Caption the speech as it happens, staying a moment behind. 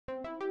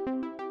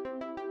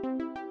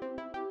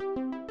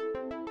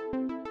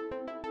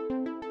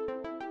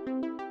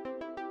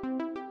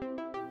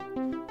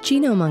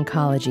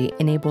GenomOncology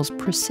enables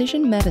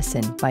precision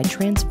medicine by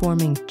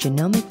transforming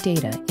genomic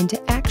data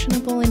into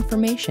actionable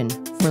information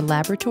for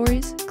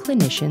laboratories,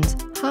 clinicians,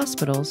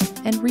 hospitals,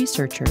 and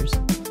researchers.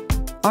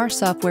 Our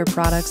software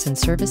products and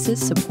services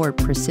support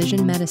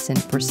precision medicine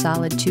for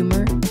solid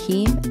tumor,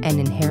 heme, and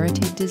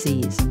inherited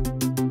disease.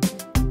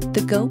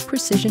 The Go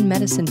Precision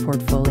Medicine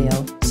portfolio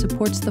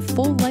supports the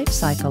full life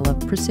cycle of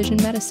precision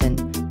medicine,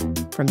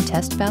 from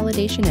test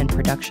validation and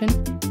production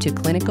to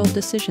clinical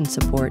decision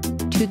support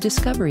to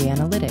discovery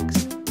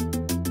analytics.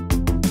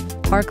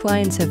 Our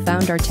clients have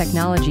found our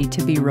technology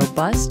to be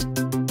robust,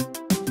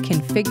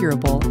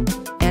 configurable,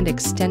 and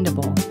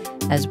extendable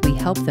as we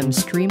help them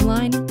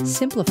streamline,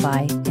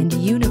 simplify, and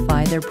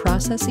unify their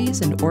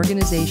processes and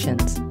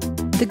organizations.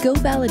 The Go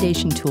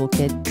Validation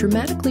Toolkit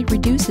dramatically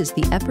reduces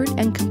the effort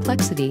and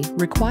complexity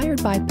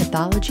required by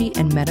pathology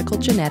and medical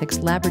genetics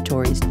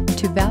laboratories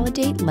to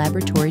validate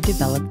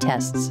laboratory-developed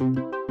tests.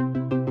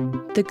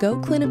 The Go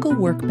Clinical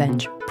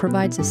Workbench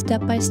provides a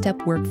step-by-step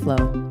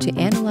workflow to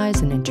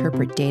analyze and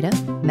interpret data,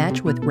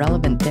 match with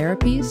relevant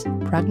therapies,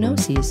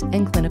 prognoses,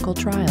 and clinical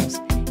trials,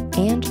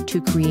 and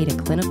to create a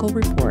clinical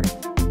report.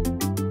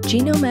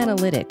 Genome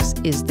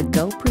Analytics is the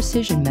Go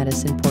Precision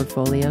Medicine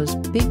portfolio's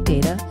big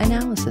data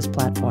analysis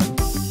platform.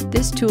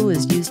 This tool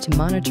is used to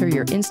monitor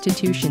your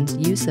institution's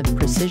use of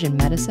precision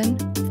medicine,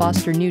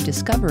 foster new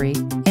discovery,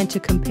 and to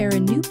compare a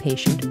new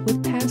patient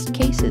with past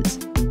cases.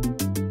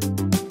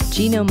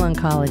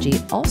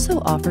 GenomOncology also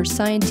offers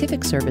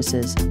scientific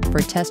services for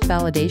test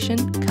validation,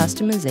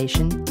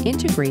 customization,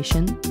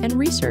 integration, and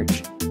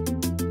research.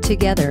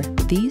 Together,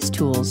 these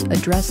tools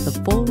address the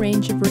full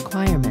range of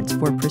requirements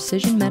for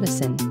precision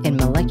medicine in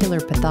molecular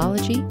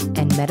pathology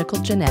and medical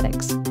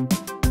genetics.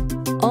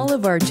 All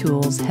of our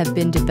tools have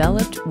been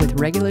developed with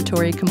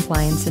regulatory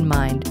compliance in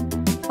mind.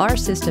 Our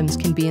systems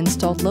can be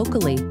installed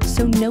locally,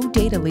 so no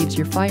data leaves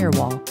your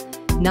firewall.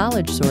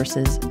 Knowledge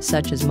sources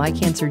such as My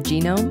Cancer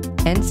Genome,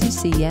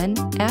 NCCN,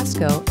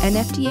 ASCO, and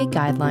FDA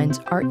guidelines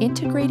are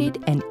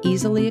integrated and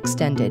easily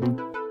extended.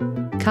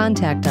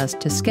 Contact us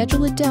to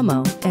schedule a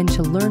demo and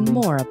to learn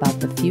more about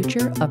the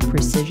future of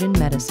precision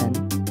medicine.